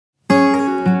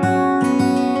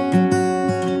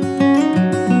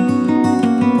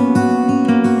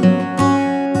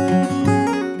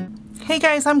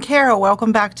guys, I'm Cara.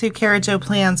 Welcome back to Cara Jo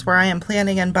Plans, where I am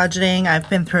planning and budgeting. I've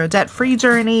been through a debt-free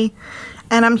journey,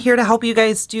 and I'm here to help you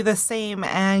guys do the same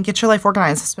and get your life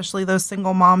organized, especially those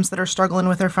single moms that are struggling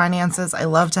with their finances. I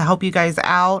love to help you guys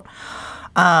out.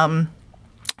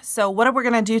 So what we're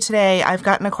going to do today, I've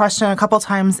gotten a question a couple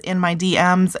times in my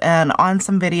DMs and on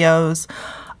some videos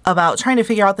about trying to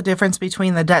figure out the difference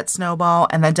between the debt snowball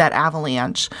and the debt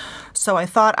avalanche. So I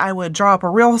thought I would draw up a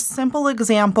real simple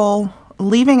example,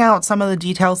 leaving out some of the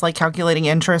details like calculating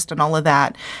interest and all of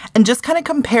that, and just kind of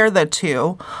compare the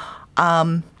two.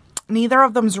 Neither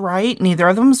of them's right, neither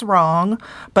of them's wrong,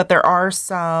 but there are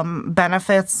some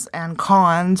benefits and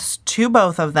cons to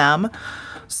both of them.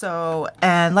 So,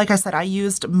 and like I said, I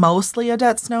used mostly a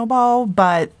debt snowball,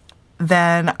 but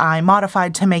then I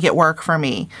modified to make it work for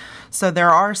me. So there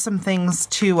are some things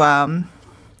to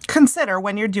consider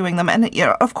when you're doing them. And, you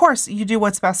know, of course, you do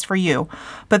what's best for you.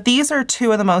 But these are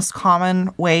two of the most common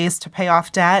ways to pay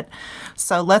off debt.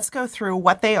 So let's go through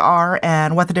what they are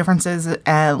and what the difference is,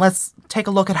 and let's take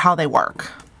a look at how they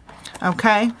work.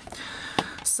 Okay?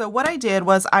 So what I did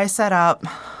was I set up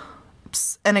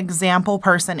an example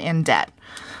person in debt.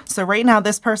 So right now,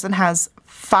 this person has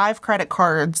 5 credit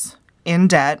cards in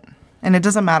debt. And it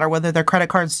doesn't matter whether they're credit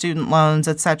cards, student loans,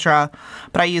 etc.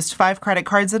 But I used 5 credit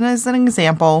cards as an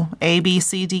example, A, B,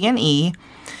 C, D, and E.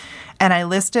 And I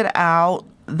listed out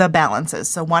the balances.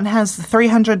 So one has the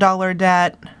 $300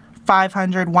 debt,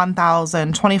 $500,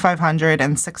 $1,000, $2,500,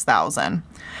 and $6,000.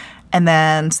 And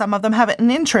then some of them have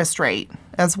an interest rate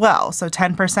as well. So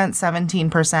 10%, 17%,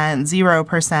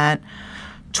 0%,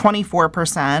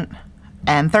 24%,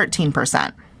 and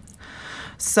 13%.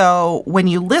 So when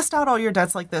you list out all your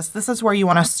debts like this is where you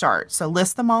want to start. So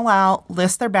list them all out,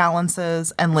 list their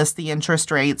balances, and list the interest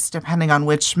rates depending on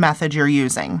which method you're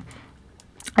using.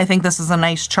 I think this is a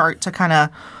nice chart to kind of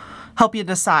help you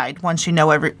decide once you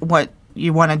know what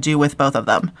you want to do with both of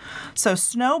them. So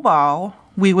Snowball,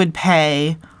 we would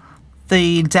pay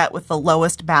the debt with the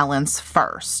lowest balance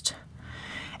first.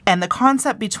 And the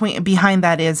concept behind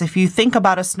that is, if you think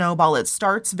about a snowball, it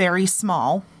starts very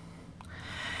small.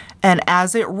 And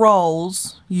as it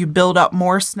rolls, you build up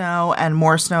more snow and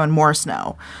more snow and more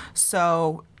snow.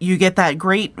 So you get that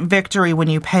great victory when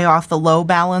you pay off the low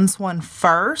balance one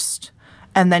first,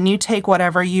 and then you take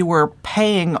whatever you were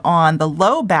paying on the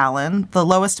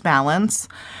lowest balance,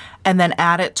 and then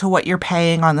add it to what you're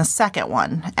paying on the second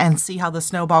one and see how the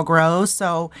snowball grows.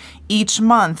 So each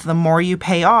month, the more you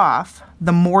pay off,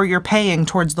 the more you're paying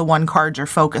towards the one card you're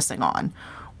focusing on.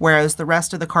 Whereas the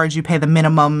rest of the cards you pay the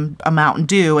minimum amount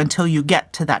due until you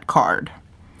get to that card.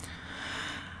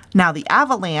 Now the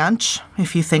avalanche,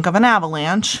 if you think of an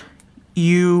avalanche,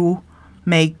 you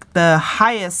make the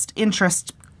highest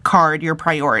interest card your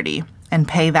priority and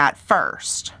pay that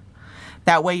first.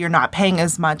 That way you're not paying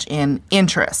as much in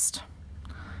interest.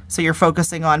 So you're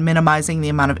focusing on minimizing the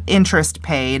amount of interest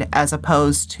paid as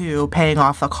opposed to paying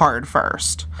off the card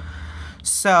first.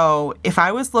 So if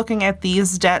I was looking at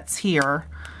these debts here,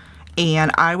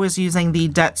 and I was using the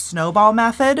debt snowball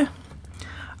method,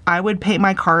 I would pay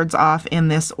my cards off in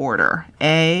this order: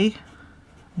 A,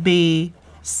 B,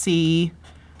 C,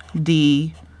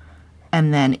 D,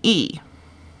 and then E.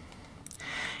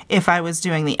 If I was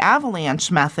doing the avalanche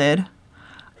method,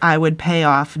 I would pay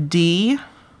off D,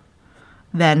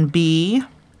 then B,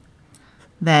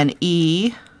 then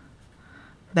E,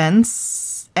 then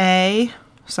A,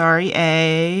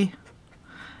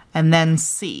 and then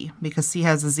C, because C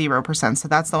has a 0%, so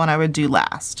that's the one I would do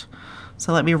last.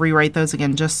 So let me rewrite those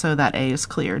again just so that A is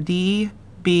clear. D,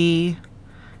 B,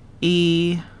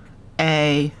 E,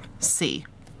 A, C.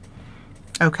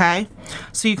 Okay?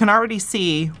 So you can already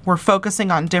see we're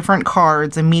focusing on different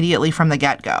cards immediately from the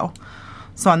get-go.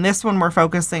 So on this one, we're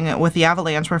focusing, with the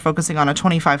avalanche, we're focusing on a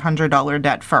 $2,500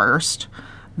 debt first.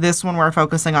 This one, we're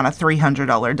focusing on a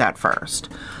 $300 debt first.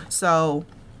 So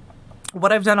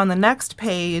what I've done on the next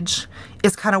page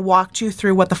is kind of walked you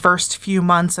through what the first few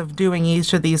months of doing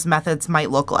each of these methods might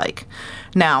look like.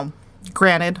 Now,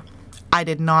 granted, I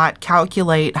did not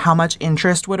calculate how much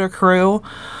interest would accrue,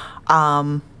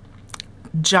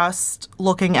 just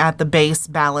looking at the base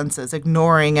balances,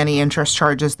 ignoring any interest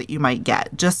charges that you might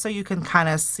get, just so you can kind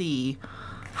of see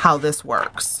how this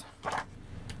works.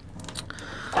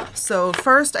 So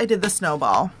first I did the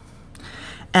snowball.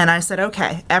 And I said,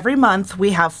 okay, every month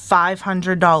we have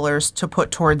 $500 to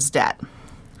put towards debt.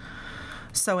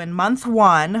 So in month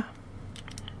 1,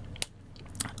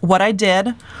 what I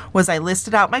did was I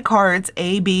listed out my cards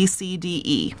A, B, C, D,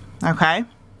 E, okay?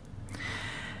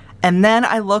 And then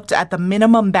I looked at the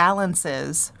minimum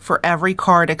balances for every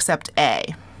card except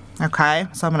A, okay?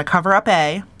 So I'm going to cover up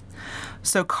A.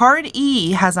 So card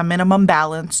E has a minimum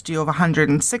balance due of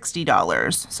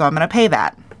 $160, so I'm going to pay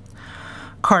that.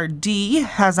 Card D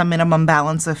has a minimum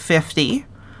balance of $50.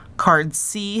 Card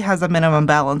C has a minimum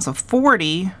balance of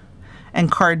 $40,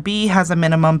 and card B has a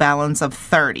minimum balance of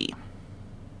 $30.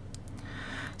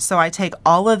 So I take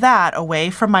all of that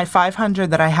away from my $500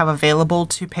 that I have available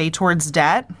to pay towards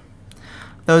debt.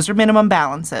 Those are minimum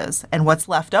balances, and what's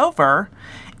left over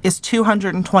is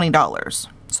 $220.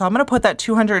 So I'm going to put that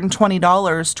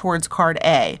 $220 towards card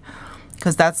A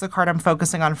because that's the card I'm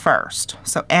focusing on first.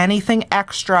 So anything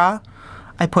extra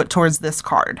I put towards this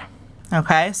card.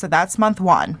 Okay, so that's month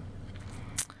 1.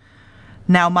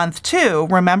 Now month 2,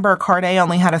 remember card A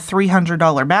only had a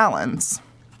 $300 balance.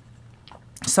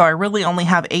 So I really only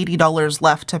have $80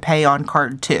 left to pay on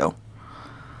card 2.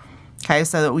 Okay,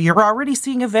 so you're already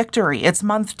seeing a victory. It's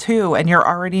month 2 and you're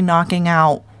already knocking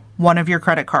out one of your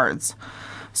credit cards.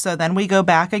 So then we go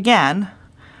back again.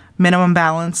 Minimum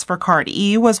balance for card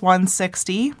E was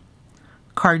 $160,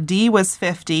 card D was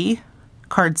 $50,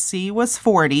 card C was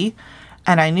 $40,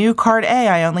 and I knew card A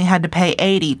I only had to pay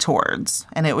 $80 towards,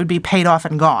 and it would be paid off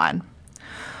and gone.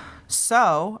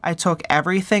 So I took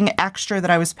everything extra that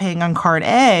I was paying on card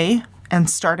A and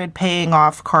started paying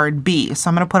off card B. So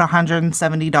I'm going to put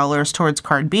 $170 towards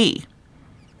card B.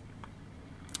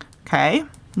 Okay,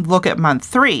 look at month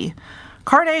 3.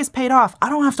 Card A is paid off. I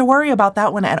don't have to worry about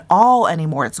that one at all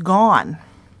anymore. It's gone.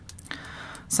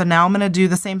 So now I'm going to do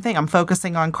the same thing. I'm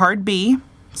focusing on card B.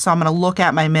 So I'm going to look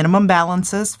at my minimum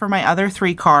balances for my other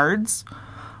 3 cards.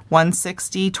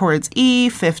 $160 towards E,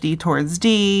 $50 towards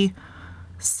D,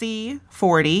 C,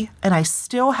 $40, and I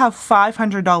still have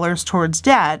 $500 towards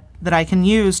debt that I can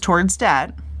use towards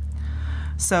debt.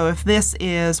 So if this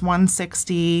is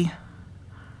 $160,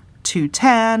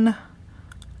 $210,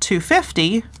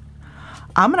 $250,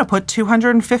 I'm going to put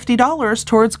 $250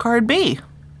 towards card B.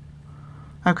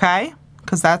 Okay?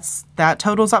 Because that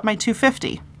totals up my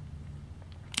 $250.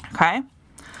 Okay?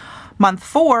 Month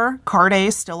 4, card A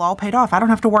is still all paid off. I don't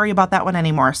have to worry about that one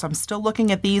anymore. So I'm still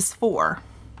looking at these 4.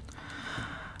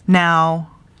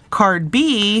 Now, card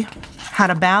B had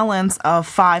a balance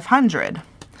of $500,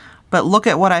 but look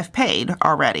at what I've paid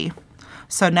already.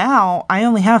 So now I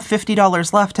only have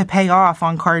 $50 left to pay off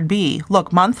on card B.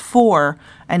 Look, month 4,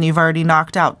 and you've already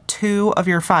knocked out 2 of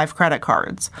your 5 credit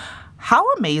cards. How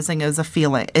amazing is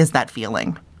that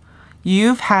feeling?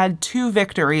 You've had 2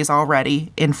 victories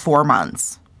already in 4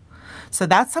 months. So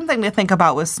that's something to think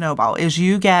about with Snowball, is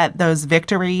you get those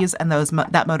victories and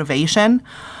that motivation.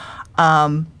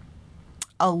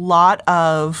 A lot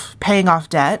of paying off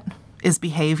debt is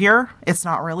behavior. It's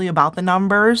not really about the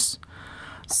numbers.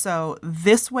 So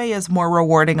this way is more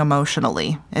rewarding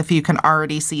emotionally, if you can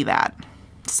already see that.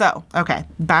 So, okay,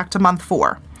 back to month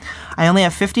 4. I only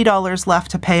have $50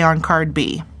 left to pay on card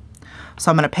B. So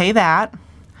I'm going to pay that.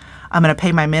 I'm going to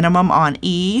pay my minimum on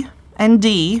E and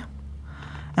D.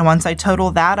 And once I total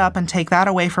that up and take that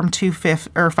away from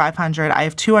 $500, I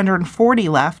have $240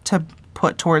 left to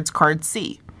put towards card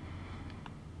C.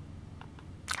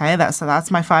 Okay, so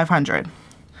that's my $500.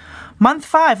 Month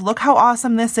 5, look how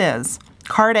awesome this is.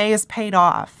 Card A is paid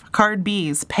off. Card B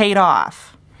is paid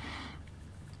off.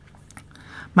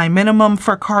 My minimum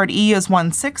for card E is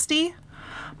 $160.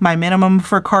 My minimum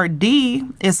for card D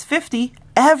is $50.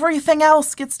 Everything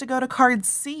else gets to go to card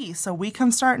C, so we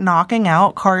can start knocking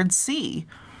out card C.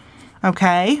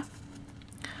 Okay?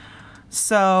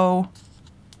 So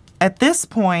at this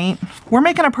point, we're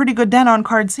making a pretty good dent on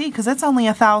card C because it's only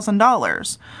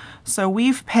 $1,000. So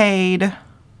we've paid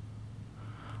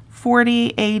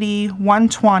 $40, $80,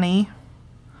 $120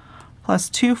 plus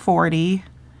 $240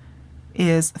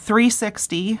 is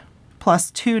 $360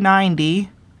 plus $290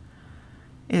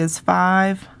 is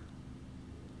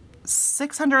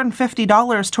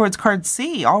 $650 towards card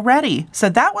C already. So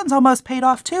that one's almost paid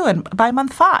off too, and by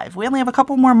month 5. We only have a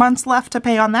couple more months left to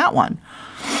pay on that one.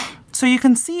 So you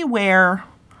can see where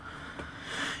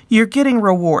you're getting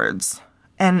rewards,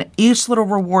 and each little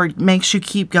reward makes you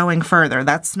keep going further.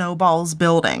 That snowball's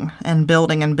building and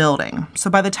building and building.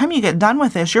 So by the time you get done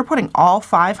with this, you're putting all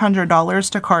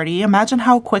 $500 to card E. Imagine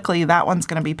how quickly that one's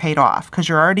going to be paid off because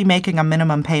you're already making a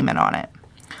minimum payment on it.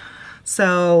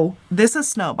 So this is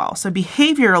Snowball. So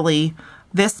behaviorally,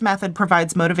 this method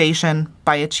provides motivation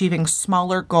by achieving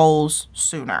smaller goals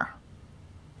sooner.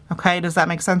 Okay, does that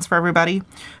make sense for everybody?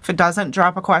 If it doesn't,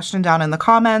 drop a question down in the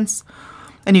comments.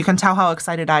 And you can tell how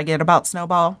excited I get about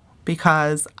Snowball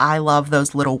because I love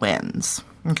those little wins.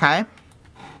 Okay?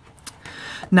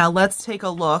 Now let's take a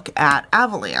look at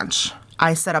Avalanche.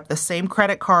 I set up the same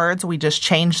credit cards. We just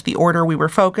changed the order we were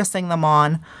focusing them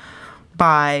on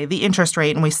by the interest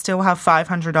rate, and we still have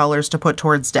 $500 to put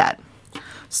towards debt.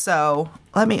 So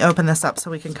let me open this up so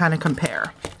we can kind of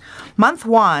compare. Month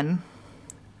 1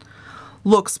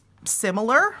 looks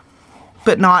similar,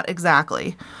 but not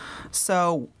exactly.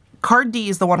 So card D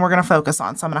is the one we're going to focus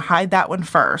on. So I'm going to hide that one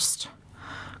first.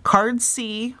 Card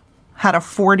C had a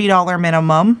 $40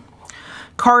 minimum.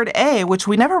 Card A, which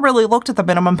we never really looked at the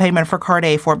minimum payment for card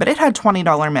A for, but it had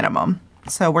 $20 minimum.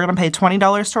 So we're going to pay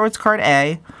 $20 towards card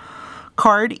A.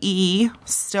 Card E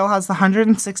still has the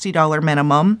 $160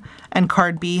 minimum, and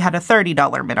card B had a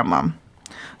 $30 minimum.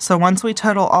 So once we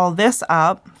total all this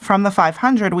up from the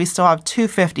 $500, we still have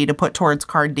 $250 to put towards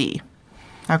card D.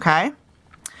 Okay?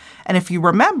 And if you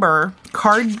remember,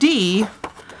 card D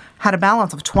had a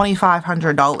balance of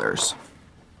 $2,500.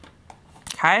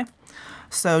 Okay?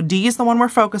 So D is the one we're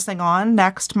focusing on.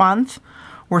 Next month,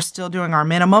 we're still doing our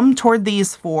minimum toward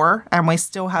these 4, and we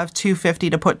still have $250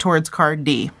 to put towards card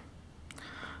D.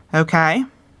 Okay?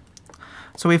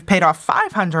 So we've paid off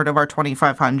 $500 of our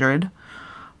 $2,500,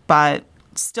 but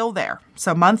still there.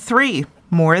 So month 3,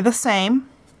 more of the same.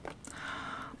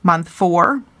 Month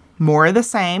 4, more of the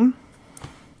same.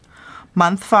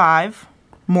 Month 5,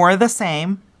 more of the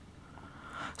same.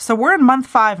 So we're in month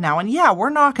 5 now, and yeah, we're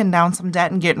knocking down some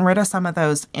debt and getting rid of some of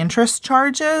those interest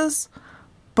charges,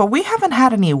 but we haven't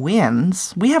had any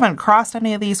wins. We haven't crossed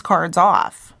any of these cards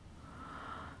off.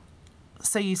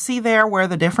 So you see there where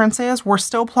the difference is? We're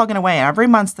still plugging away. Every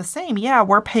month's the same. Yeah,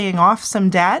 we're paying off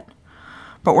some debt,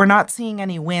 but we're not seeing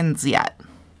any wins yet.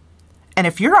 And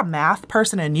if you're a math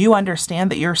person and you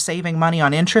understand that you're saving money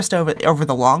on interest over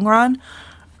the long run,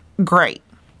 great.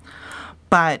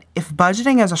 But if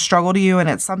budgeting is a struggle to you and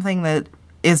it's something that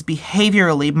is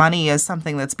behaviorally, money is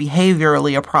something that's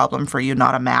behaviorally a problem for you,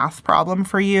 not a math problem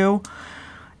for you,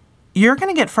 you're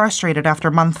going to get frustrated after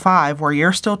month 5 where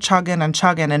you're still chugging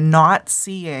and not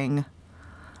seeing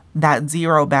that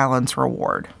zero balance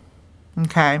reward.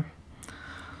 Okay?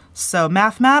 So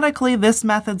mathematically, this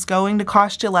method's going to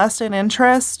cost you less in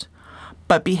interest,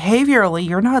 but behaviorally,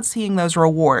 you're not seeing those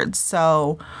rewards.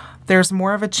 So there's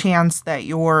more of a chance that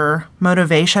your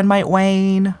motivation might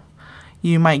wane,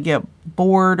 you might get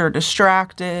bored or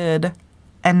distracted,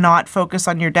 and not focus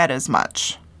on your debt as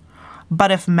much. But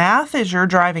if math is your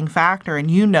driving factor and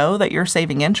you know that you're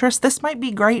saving interest, this might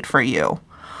be great for you.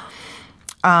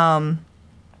 I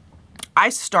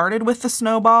started with the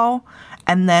Snowball,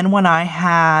 and then when I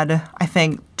had, I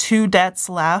think, 2 debts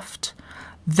left,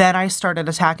 then I started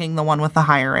attacking the one with the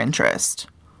higher interest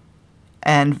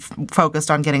and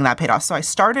focused on getting that paid off. So I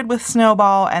started with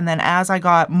Snowball, and then as I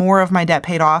got more of my debt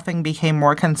paid off and became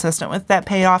more consistent with debt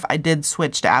payoff, I did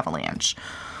switch to Avalanche.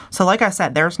 So like I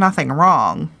said, there's nothing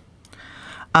wrong.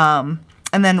 And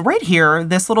then right here,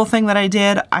 this little thing that I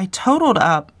did, I totaled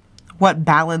up what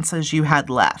balances you had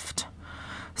left.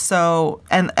 So,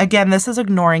 and again, this is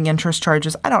ignoring interest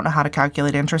charges. I don't know how to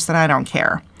calculate interest, and I don't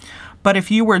care. But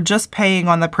if you were just paying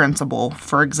on the principal,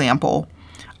 for example,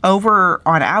 over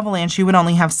on Avalanche, you would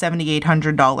only have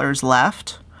 $7,800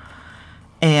 left.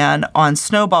 And on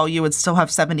Snowball, you would still have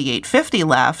 $7,850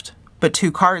 left, but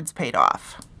 2 cards paid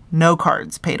off. No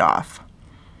cards paid off.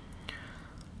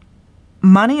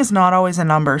 Money is not always a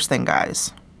numbers thing,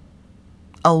 guys.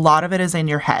 A lot of it is in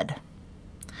your head.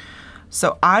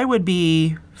 So I would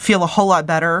feel a whole lot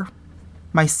better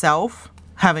myself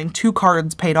having 2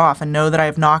 cards paid off and know that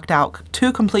I've knocked out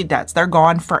 2 complete debts. They're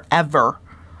gone forever.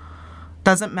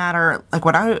 Doesn't matter. Like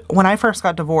when I first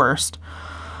got divorced,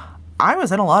 I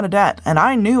was in a lot of debt, and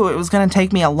I knew it was going to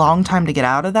take me a long time to get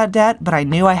out of that debt, but I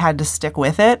knew I had to stick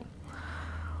with it.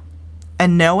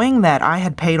 And knowing that I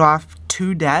had paid off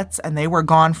 2 debts and they were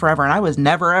gone forever, and I was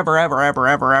never, ever, ever, ever,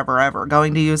 ever, ever, ever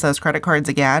going to use those credit cards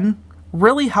again,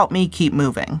 really helped me keep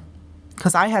moving.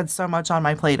 Because I had so much on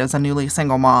my plate as a newly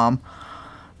single mom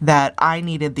that I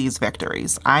needed these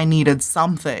victories. I needed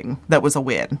something that was a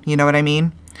win. You know what I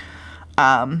mean?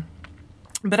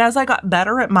 But as I got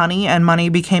better at money and money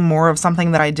became more of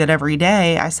something that I did every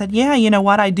day, I said, yeah, you know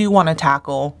what? I do want to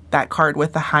tackle that card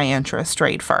with the high interest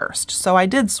rate first. So I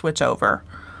did switch over.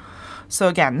 So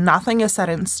again, nothing is set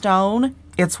in stone.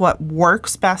 It's what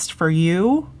works best for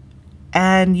you.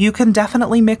 And you can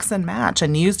definitely mix and match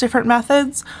and use different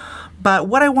methods. But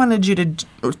what I wanted you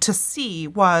to see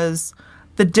was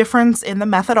the difference in the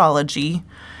methodology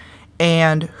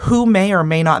and who may or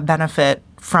may not benefit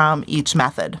from each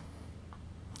method.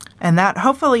 And that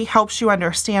hopefully helps you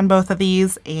understand both of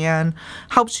these and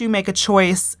helps you make a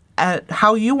choice at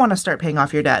how you want to start paying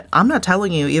off your debt. I'm not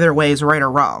telling you either way is right or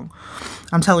wrong.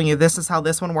 I'm telling you this is how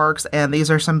this one works, and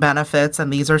these are some benefits,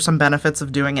 and these are some benefits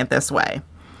of doing it this way.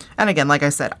 And again, like I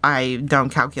said, I don't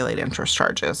calculate interest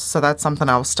charges, so that's something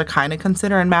else to kind of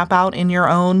consider and map out in your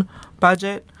own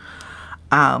budget.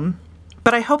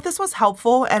 But I hope this was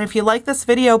helpful, and if you like this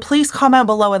video, please comment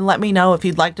below and let me know if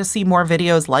you'd like to see more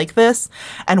videos like this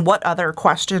and what other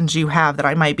questions you have that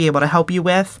I might be able to help you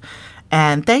with.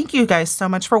 And thank you guys so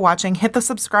much for watching. Hit the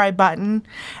subscribe button,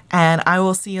 and I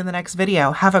will see you in the next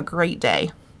video. Have a great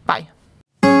day. Bye.